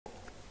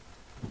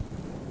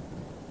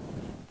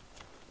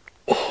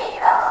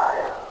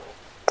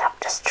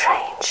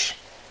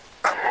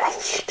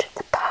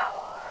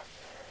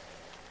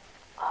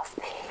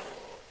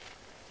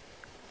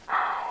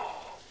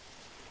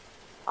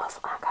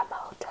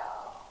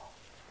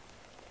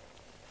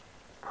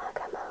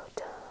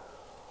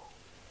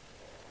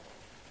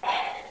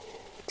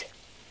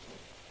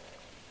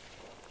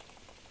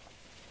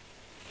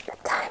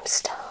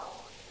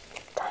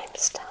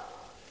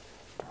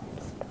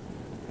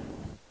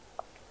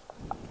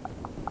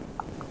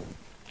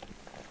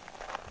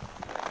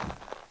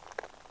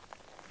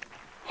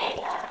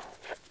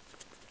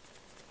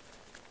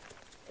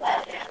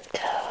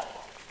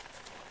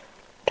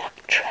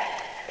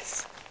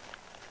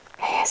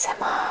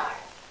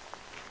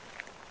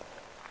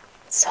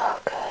So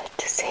good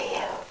to see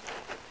you.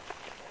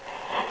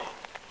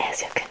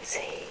 As you can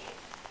see,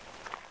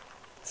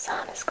 the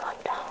sun is going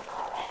down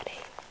already,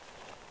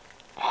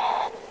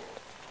 and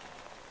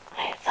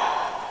I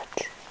thought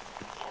you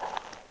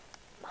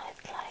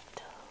might like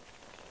to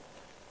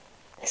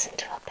listen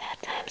to a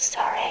bedtime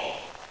story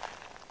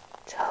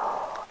to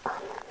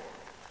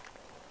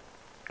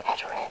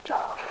get rid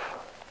of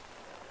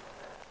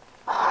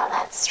all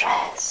that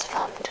stress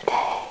from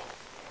today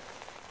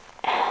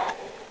and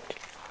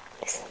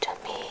listen to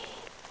me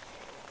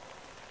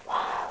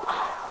while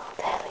I'll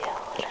tell you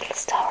a little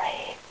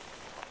story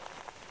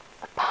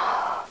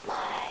about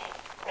my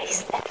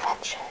recent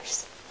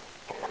adventures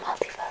in the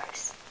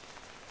multiverse.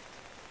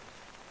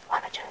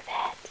 Wanna do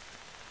that?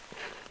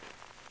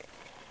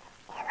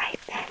 Alright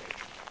then.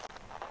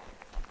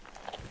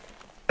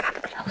 Come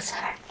closer.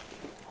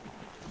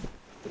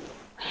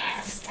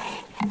 We're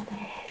staying in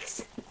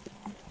this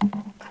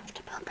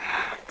comfortable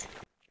bed.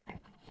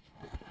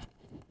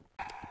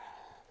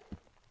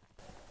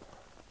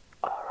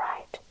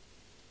 Alright.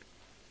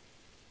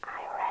 Are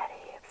you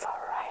ready for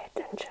a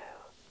ride into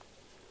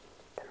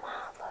the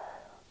Marvel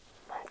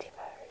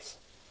multiverse?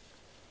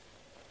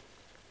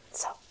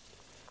 So,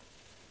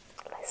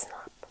 listen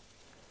up.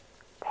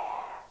 There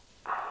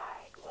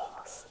I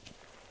was,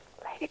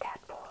 Lady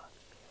Deadpool,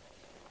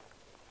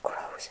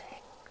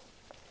 cruising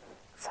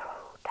through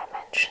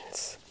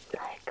dimensions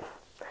like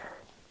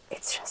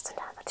it's just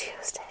another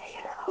Tuesday,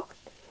 you know.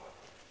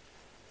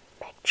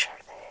 Picture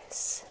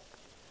this.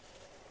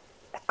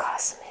 A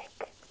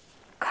cosmic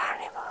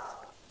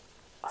carnival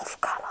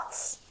of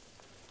colors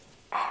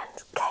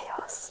and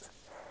chaos,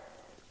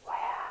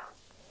 where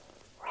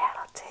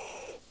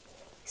reality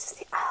is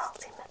the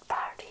ultimate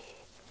party,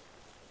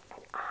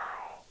 and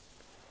I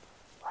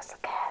was a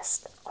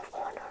guest of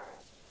honor.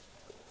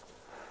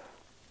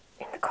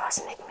 In the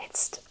cosmic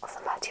midst of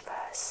the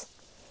multiverse,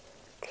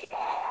 the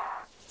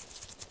air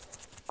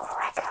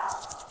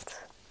crackled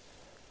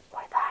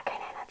with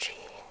arcane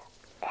energy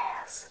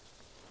as,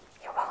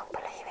 you won't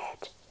believe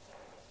it,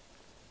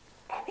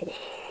 an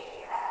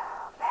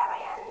evil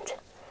variant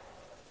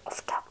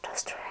of Doctor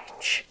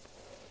Strange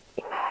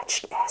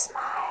emerged as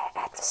my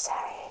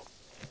adversary.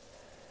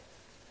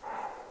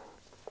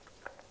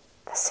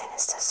 The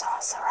sinister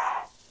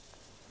sorcerer,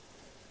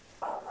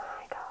 oh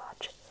my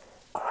god,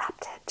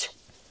 corrupted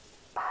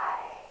by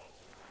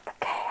the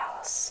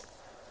chaos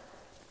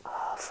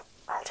of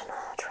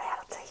alternate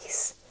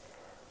realities,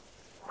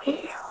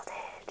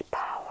 wielded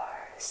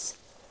powers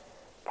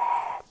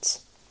that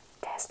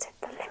tested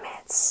the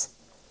limits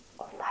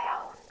of my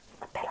own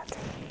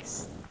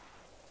abilities.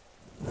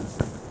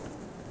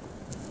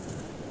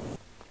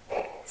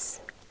 His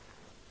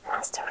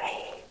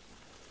mastery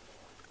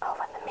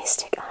over the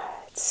mystic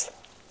arts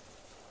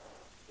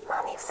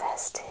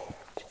manifested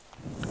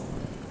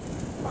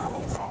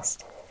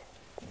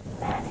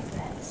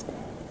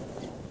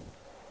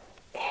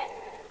in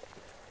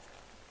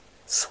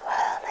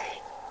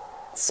swirling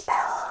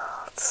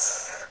spells,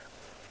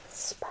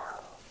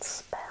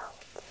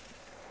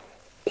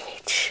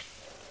 each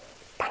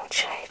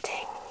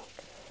punctuating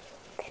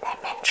the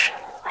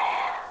dimensional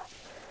air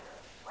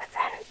with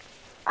an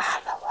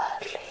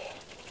otherworldly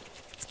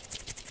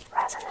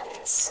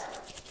resonance.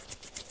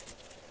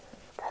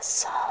 The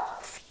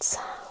soft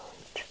sound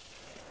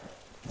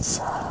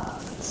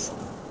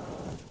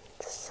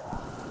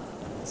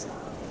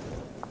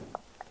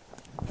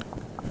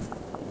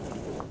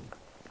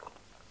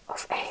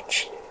of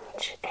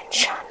ancient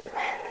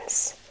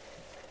enchantments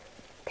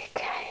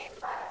became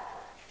a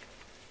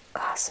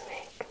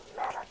cosmic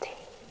melody,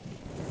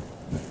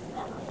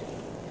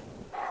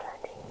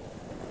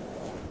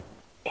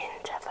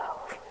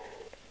 interwoven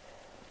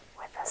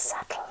with the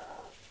subtle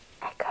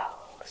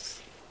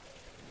echoes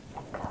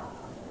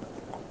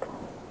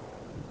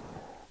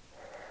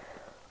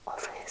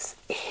of his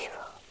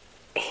evil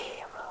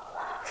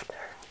laughter.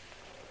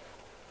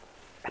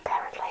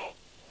 Apparently,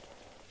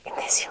 in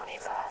this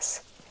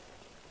universe,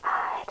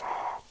 I'd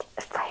had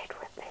a fight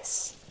with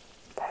this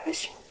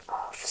version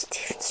of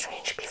Stephen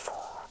Strange before.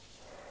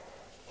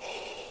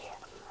 He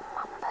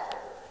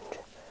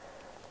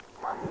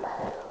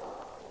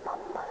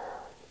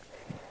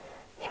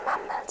He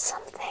mumbled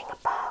something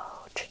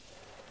about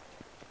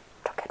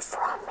took it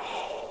from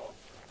me,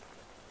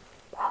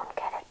 won't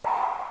get it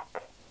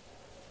back,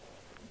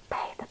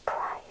 pay the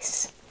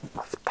price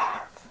of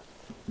death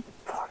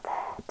for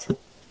that.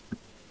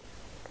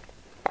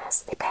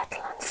 As the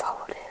battle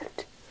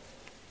unfolded,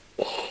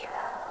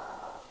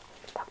 evil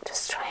Doctor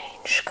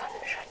Strange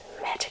conjured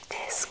magic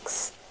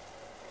discs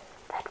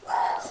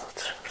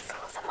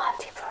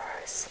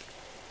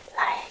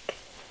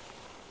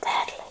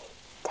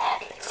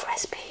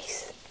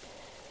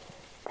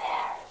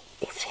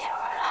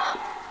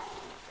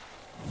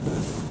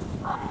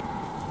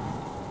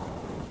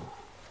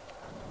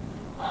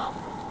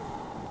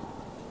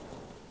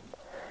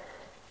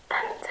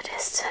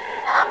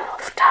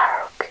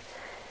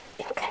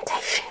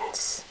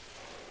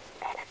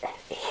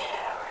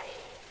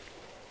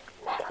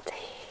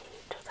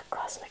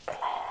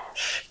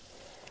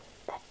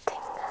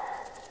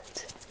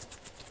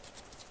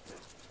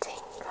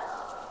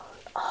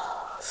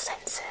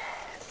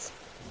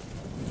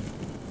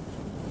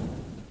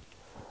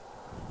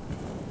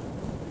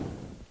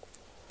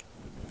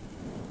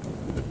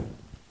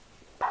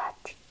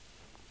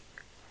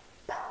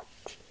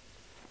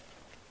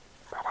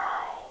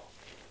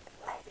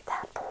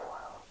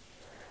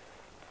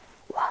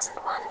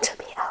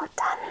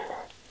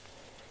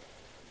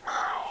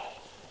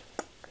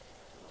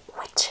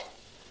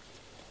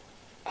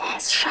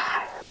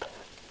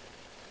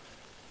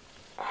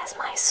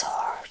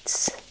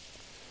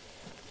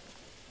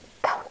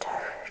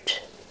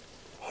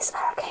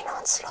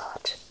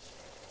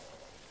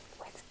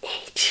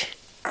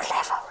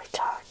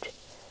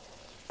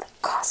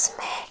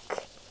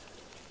cosmic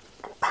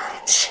and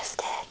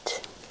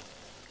time-shifted,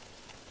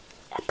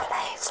 a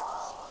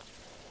playful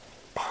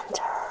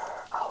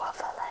banter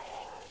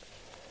overlaying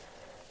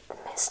the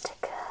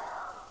mystical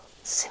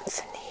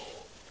symphony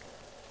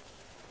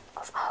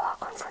of our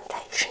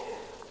confrontation.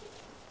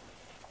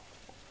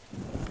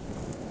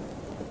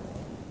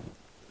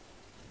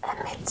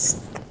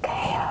 Amidst the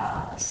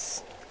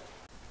chaos,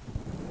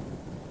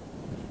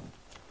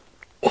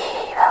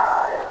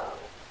 evil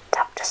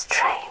Doctor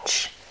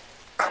Strange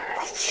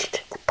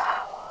unleashed the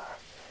power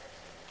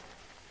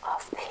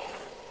of the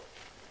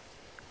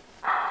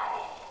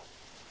Eye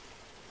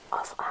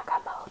of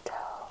Agamotto.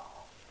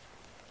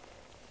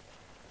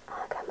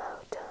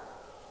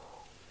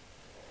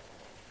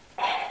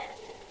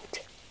 And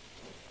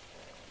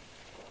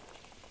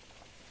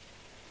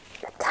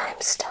the time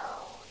stone.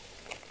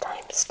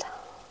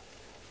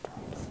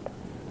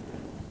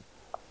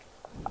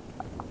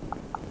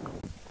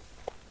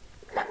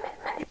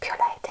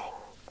 Manipulating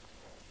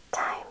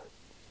time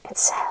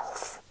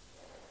itself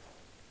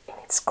in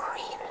its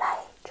green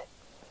light,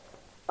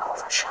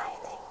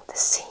 overshining the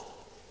scene.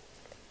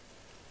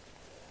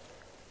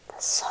 The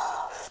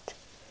soft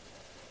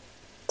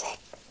tick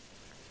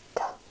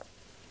tock,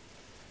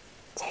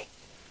 tick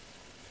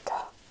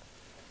tock,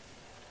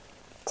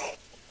 tick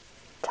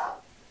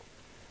tock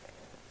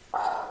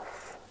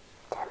of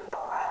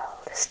temporal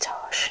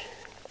distortion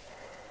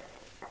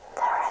and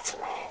the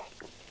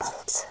rhythmic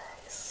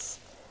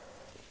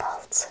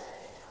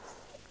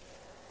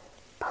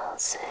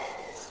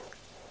pulses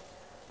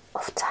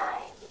of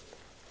time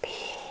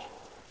being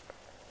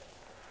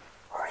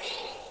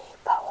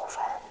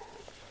rewoven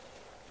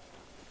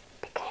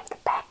became the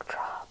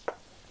backdrop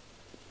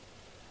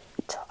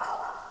to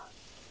our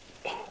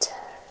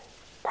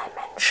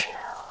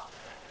interdimensional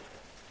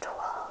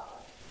duel.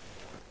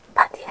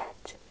 But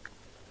yet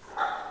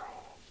my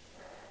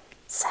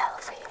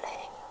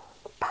self-healing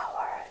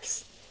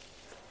powers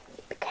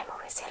became a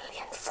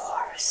resilient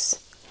force,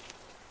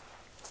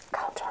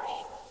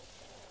 countering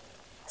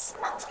as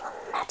muslin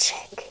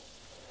magic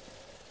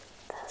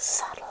the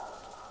subtle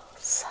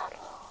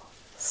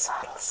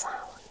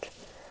sound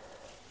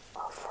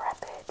of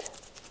rapid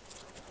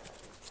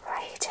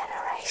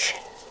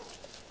regeneration,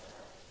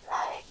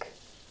 like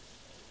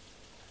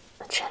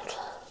a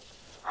gentle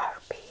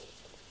heartbeat.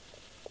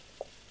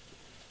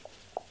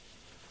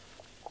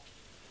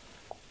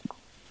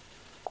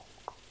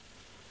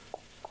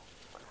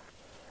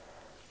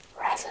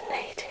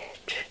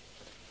 Resonated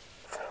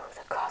through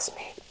the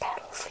cosmic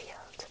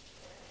battlefield,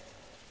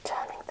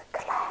 turning the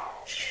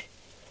clash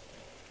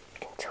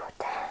into a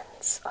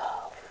dance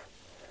of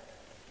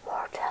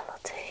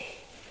mortality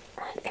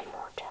and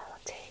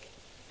immortality.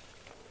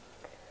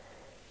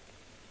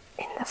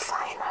 In the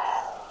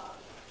final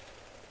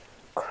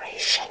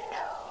crescendo,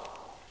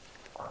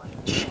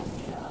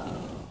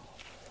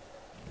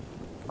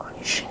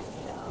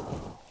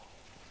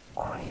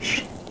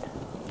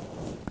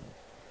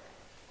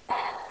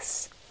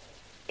 as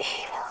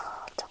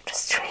evil Doctor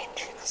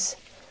Strange's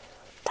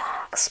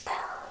dark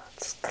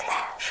spells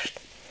clashed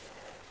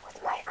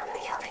with my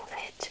unyielding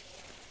wit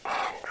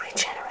and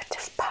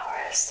regenerative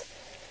powers,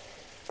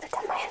 the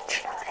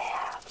dimensional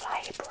air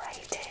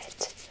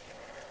vibrated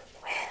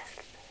with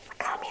a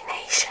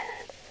culmination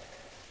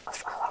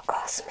of our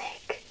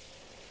cosmic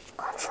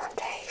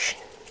confrontation.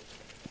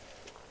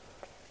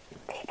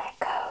 The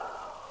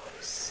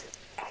echoes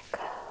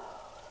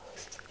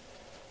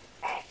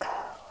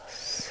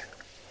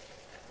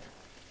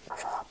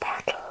of our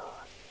battle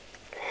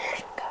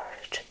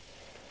lingered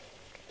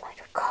like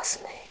a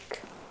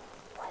cosmic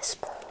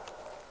whisper,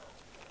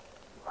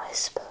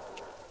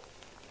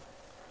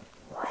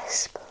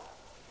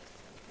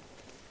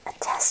 a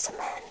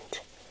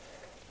testament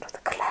to the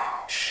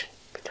clash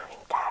between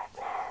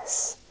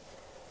darkness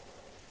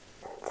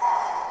and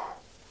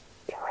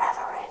the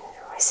irreverent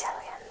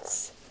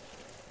resilience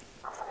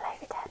of a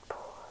Lady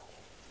Deadpool.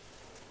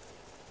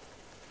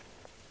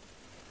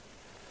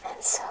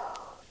 And so,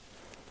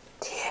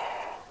 dear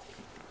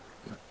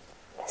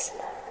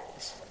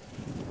listeners,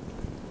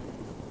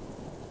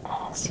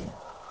 as you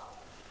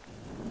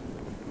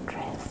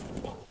drift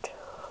into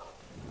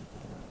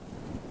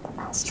the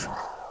astral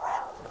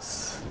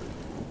realms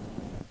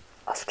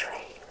of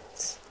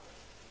dreams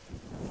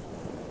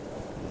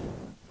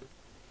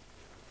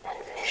and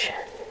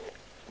vision,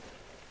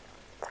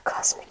 the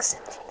cosmic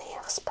symphony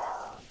of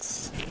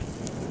spells,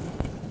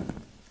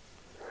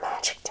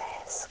 magic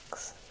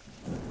discs,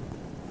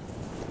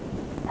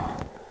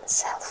 and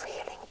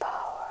self-healing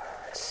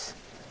powers,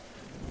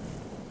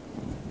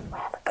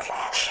 where the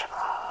clash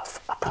of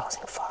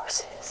opposing forces